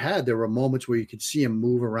mobility he had, there were moments where you could see him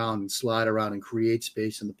move around and slide around and create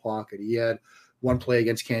space in the pocket. He had one play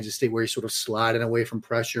against Kansas State where he sort of sliding away from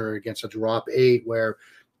pressure against a drop 8 where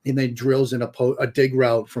and then drills in a dig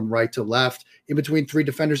route from right to left in between 3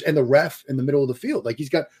 defenders and the ref in the middle of the field. Like, he's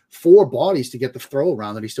got 4 bodies to get the throw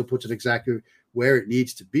around, and he still puts it exactly where it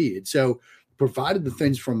needs to be. And so provided the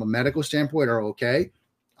things from a medical standpoint are okay,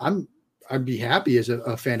 I'd be happy as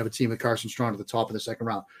a fan of a team with Carson Strong at the top of the 2nd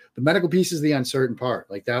round. The medical piece is the uncertain part.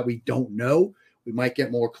 Like, that we don't know. We might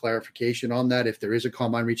get more clarification on that if there is a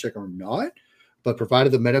combine recheck or not. But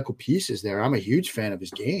provided the medical piece is there, I'm a huge fan of his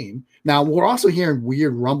game. Now, we're also hearing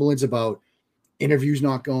weird rumblings about interviews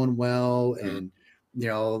not going well. And,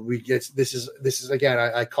 this is again,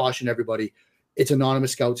 I caution everybody, it's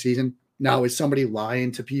anonymous scout season. Now, is somebody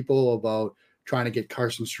lying to people about trying to get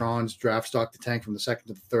Carson Strong's draft stock to tank from the second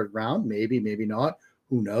to the third round? Maybe, maybe not.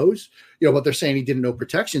 Who knows? But they're saying he didn't know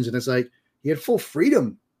protections. And it's like, he had full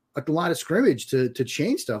freedom at the line of scrimmage to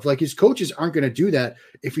change stuff. Like, his coaches aren't going to do that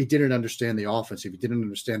if he didn't understand the offense, if he didn't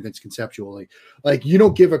understand things conceptually. Like, you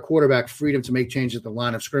don't give a quarterback freedom to make changes at the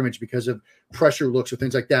line of scrimmage because of pressure looks or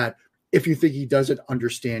things like that if you think he doesn't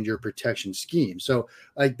understand your protection scheme. So,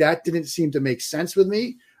 like, that didn't seem to make sense with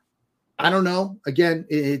me. I don't know. Again,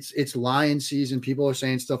 it's Lion season. People are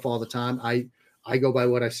saying stuff all the time. I go by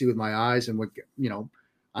what I see with my eyes, and what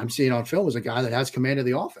I'm seeing on film is a guy that has command of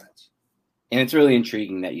the offense. And it's really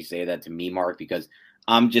intriguing that you say that to me, Mark, because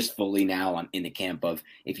I'm just fully now in the camp of,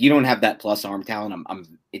 if you don't have that plus arm talent,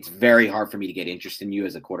 it's very hard for me to get interest in you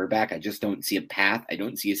as a quarterback. I just don't see a path. I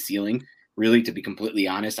don't see a ceiling, really, to be completely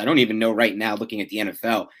honest. I don't even know right now, looking at the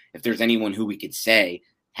NFL, if there's anyone who we could say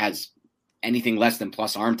has anything less than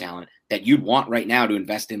plus arm talent that you'd want right now to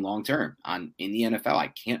invest in long-term in the NFL. I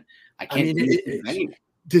can't.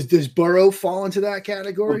 Does Burrow fall into that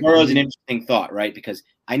category? Well, Burrow's an interesting thought, right? Because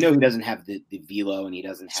I know he doesn't have the velo, and he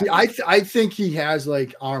doesn't have. See, I think he has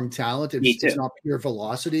like arm talent. It's not pure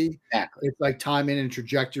velocity. Exactly. It's like timing and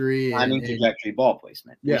trajectory. Trajectory, ball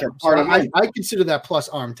placement. Yeah. I consider that plus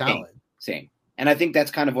arm talent. Same. And I think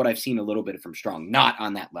that's kind of what I've seen a little bit from Strong. Not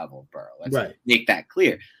on that level of Burrow. Let's make that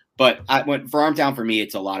clear. But for arm talent, for me,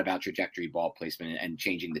 it's a lot about trajectory, ball placement, and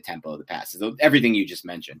changing the tempo of the passes. So everything you just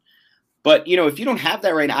mentioned. But, if you don't have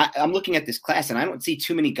that right now, I'm looking at this class, and I don't see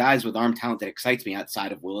too many guys with arm talent that excites me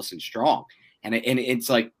outside of Willis and Strong. And it's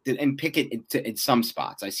like, and Pickett in some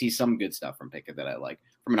spots. I see some good stuff from Pickett that I like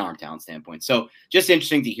from an arm talent standpoint. So just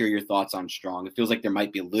interesting to hear your thoughts on Strong. It feels like there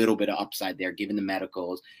might be a little bit of upside there, given the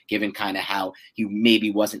medicals, given kind of how he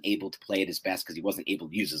maybe wasn't able to play at his best because he wasn't able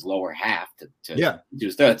to use his lower half to do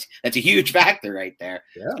his thoughts. That's a huge factor right there.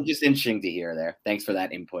 Yeah. So just interesting to hear there. Thanks for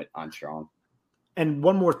that input on Strong. And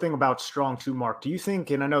one more thing about Strong too, Mark, do you think,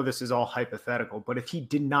 and I know this is all hypothetical, but if he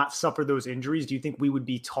did not suffer those injuries, do you think we would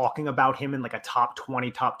be talking about him in like a top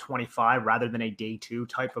 20, top 25 rather than a day 2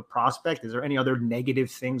 type of prospect? Is there any other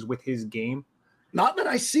negative things with his game? Not that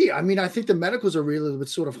I see. I mean, I think the medicals are really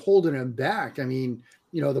what's sort of holding him back. I mean,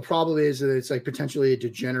 the problem is that it's like potentially a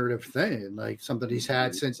degenerative thing, like something he's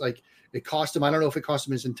had since, like, it cost him, I don't know if it cost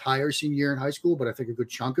him his entire senior year in high school, but I think a good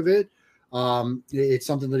chunk of it. It's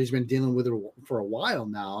something that he's been dealing with for a while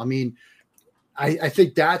now. I mean, I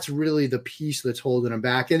think that's really the piece that's holding him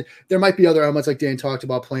back. And there might be other elements, like Dan talked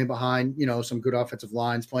about, playing behind, some good offensive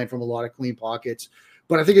lines, playing from a lot of clean pockets.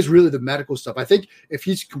 But I think it's really the medical stuff. I think if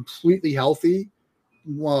he's completely healthy,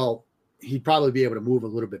 well, he'd probably be able to move a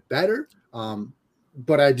little bit better.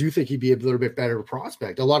 But I do think he'd be a little bit better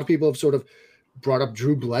prospect. A lot of people have sort of brought up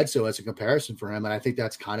Drew Bledsoe as a comparison for him, and I think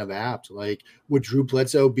that's kind of apt. Like, would Drew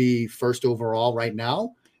Bledsoe be first overall right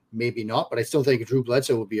now? Maybe not, but I still think Drew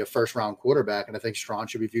Bledsoe would be a first-round quarterback, and I think Strong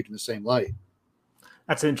should be viewed in the same light.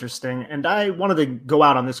 That's interesting, and I wanted to go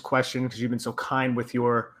out on this question because you've been so kind with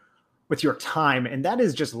your time, and that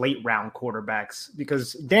is just late-round quarterbacks,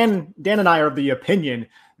 because Dan and I are of the opinion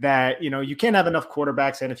that, you can't have enough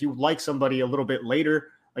quarterbacks, and if you like somebody a little bit later,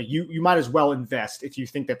 like you might as well invest if you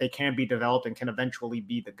think that they can be developed and can eventually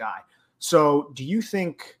be the guy. So do you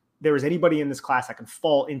think there is anybody in this class that can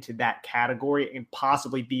fall into that category and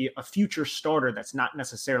possibly be a future starter that's not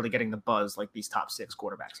necessarily getting the buzz like these top 6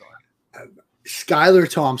 quarterbacks are? Skylar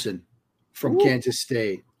Thompson from Kansas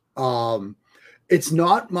State. It's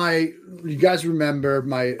not you guys remember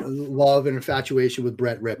my love and infatuation with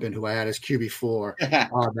Brett Rippon, who I had as QB4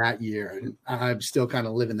 that year. And I'm still kind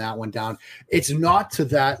of living that one down. It's not to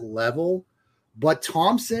that level, but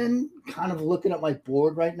Thompson, kind of looking at my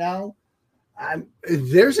board right now,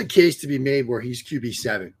 there's a case to be made where he's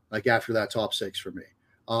QB7, like after that top 6 for me.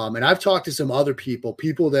 And I've talked to some other people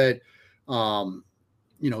that,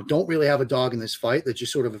 don't really have a dog in this fight, that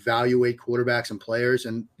just sort of evaluate quarterbacks and players.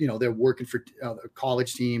 And, they're working for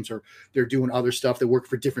college teams, or they're doing other stuff. They work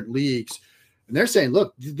for different leagues. And they're saying,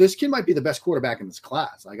 look, this kid might be the best quarterback in this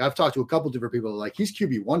class. Like, I've talked to a couple different people, like, he's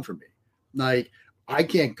QB1 for me. Like, I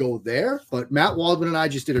can't go there, but Matt Waldman and I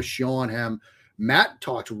just did a show on him. Matt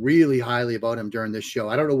talked really highly about him during this show.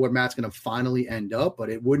 I don't know where Matt's going to finally end up, but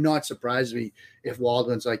it would not surprise me if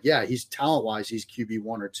Waldman's like, yeah, he's talent-wise, he's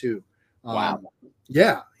QB1 or 2. Wow.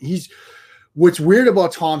 Yeah, what's weird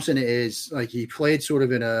about Thompson is, like, he played sort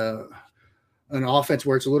of in a an offense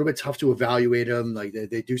where it's a little bit tough to evaluate him. Like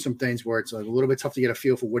they do some things where it's like a little bit tough to get a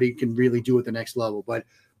feel for what he can really do at the next level. But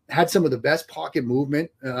had some of the best pocket movement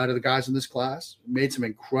out of the guys in this class. Made some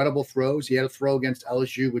incredible throws. He had a throw against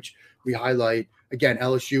LSU, which we highlight. Again,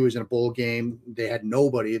 LSU is in a bowl game. They had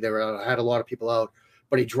nobody. They had a lot of people out.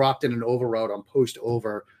 But he dropped in an over route on post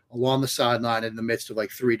over along the sideline in the midst of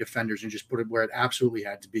like 3 defenders and just put it where it absolutely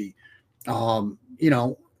had to be.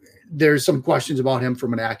 There's some questions about him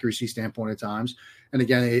from an accuracy standpoint at times. And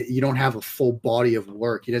again, you don't have a full body of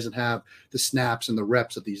work. He doesn't have the snaps and the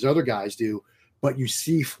reps that these other guys do, but you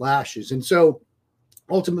see flashes. And so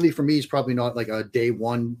ultimately for me, he's probably not like a day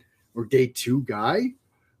 1 or day 2 guy,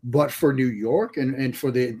 but for New York and for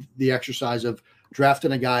the exercise of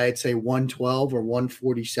drafting a guy at say 112 or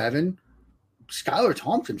 147, Skylar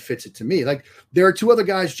Thompson fits it to me. Like there are 2 other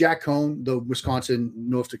guys, Jack Cohn, the Wisconsin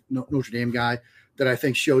Notre Dame guy, that I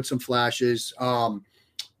think showed some flashes.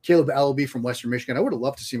 Caleb Ellaby from Western Michigan. I would have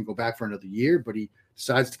loved to see him go back for another year, but he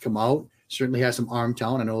decides to come out. Certainly has some arm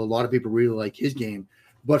talent. I know a lot of people really like his game.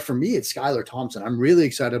 But for me, it's Skylar Thompson. I'm really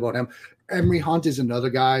excited about him. Emory Hunt is another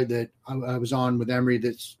guy that I was on with Emory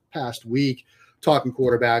this past week talking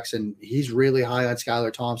quarterbacks, and he's really high on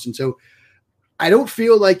Skylar Thompson. So I don't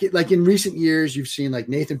feel like in recent years you've seen like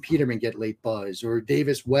Nathan Peterman get late buzz or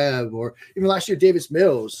Davis Webb or even last year Davis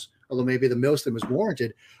Mills, although maybe the Mills thing was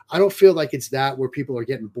warranted. I don't feel like it's that where people are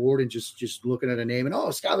getting bored and just looking at a name and,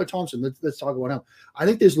 Skylar Thompson, let's talk about him. I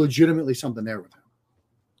think there's legitimately something there with him.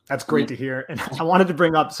 That's great to hear. And I wanted to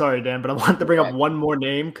bring up, sorry, Dan, but I wanted to bring up one more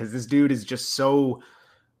name because this dude is just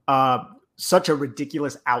such a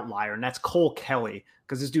ridiculous outlier, and that's Cole Kelly.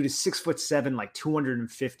 Because this dude is 6'7", like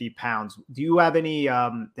 250 pounds. Do you have any?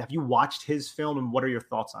 Have you watched his film, and what are your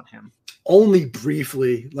thoughts on him? Only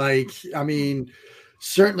briefly.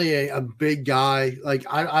 Certainly a big guy. Like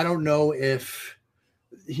I don't know if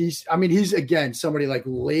he's again somebody like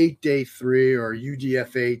late day 3 or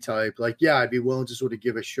UDFA type. Like, yeah, I'd be willing to sort of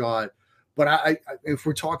give a shot. But I if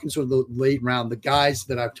we're talking sort of the late round, the guys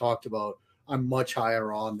that I've talked about, I'm much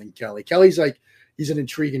higher on than Kelly. Kelly's like, he's an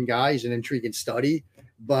intriguing guy. He's an intriguing study,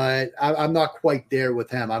 but I'm not quite there with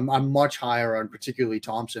him. I'm much higher on particularly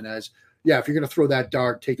Thompson as, yeah, if you're going to throw that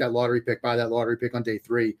dart, take that lottery pick, buy that lottery pick on day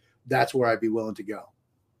 3, that's where I'd be willing to go.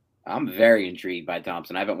 I'm very intrigued by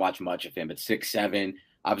Thompson. I haven't watched much of him, but 6'7",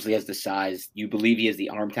 obviously has the size. You believe he has the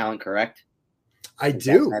arm talent, correct? I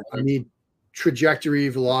do. Trajectory,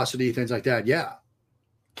 velocity, things like that. Yeah.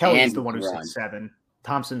 Kelly's the one who's 6'7".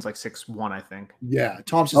 Thompson's like 6'1", I think. Yeah,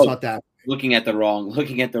 Thompson's not that. Looking at the wrong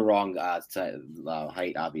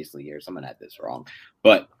height, obviously here. Someone had this wrong,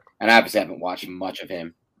 and I obviously haven't watched much of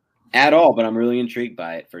him at all. But I'm really intrigued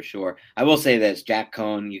by it for sure. I will say this: Jack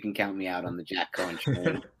Cohn. You can count me out on the Jack Cohn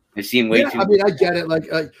train. I've seen way too. I get it.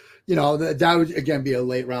 That would again be a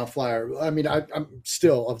late round flyer. I'm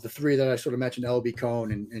still of the 3 that I sort of mentioned: LB,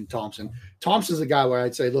 Cohn, and Thompson. Thompson's a guy where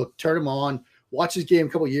I'd say, look, turn him on. Watch his game a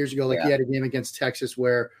couple of years ago. He had a game against Texas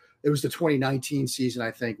where it was the 2019 season, I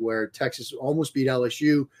think, where Texas almost beat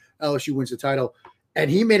LSU. LSU wins the title. And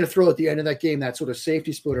he made a throw at the end of that game, that sort of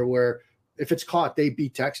safety splitter where if it's caught, they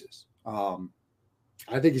beat Texas. I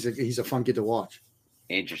think he's a fun kid to watch.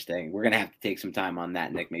 Interesting. We're going to have to take some time on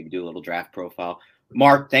that, Nick, maybe do a little draft profile.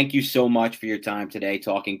 Mark, thank you so much for your time today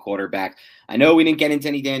talking quarterback. I know we didn't get into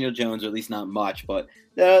any Daniel Jones, or at least not much, but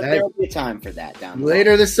there'll be time for that down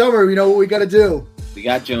later this summer. We know what we got to do. We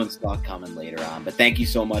got Jones talk coming later on, but thank you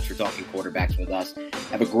so much for talking quarterbacks with us.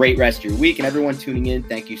 Have a great rest of your week, and everyone tuning in,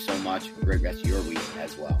 thank you so much. Have a great rest of your week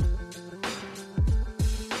as well.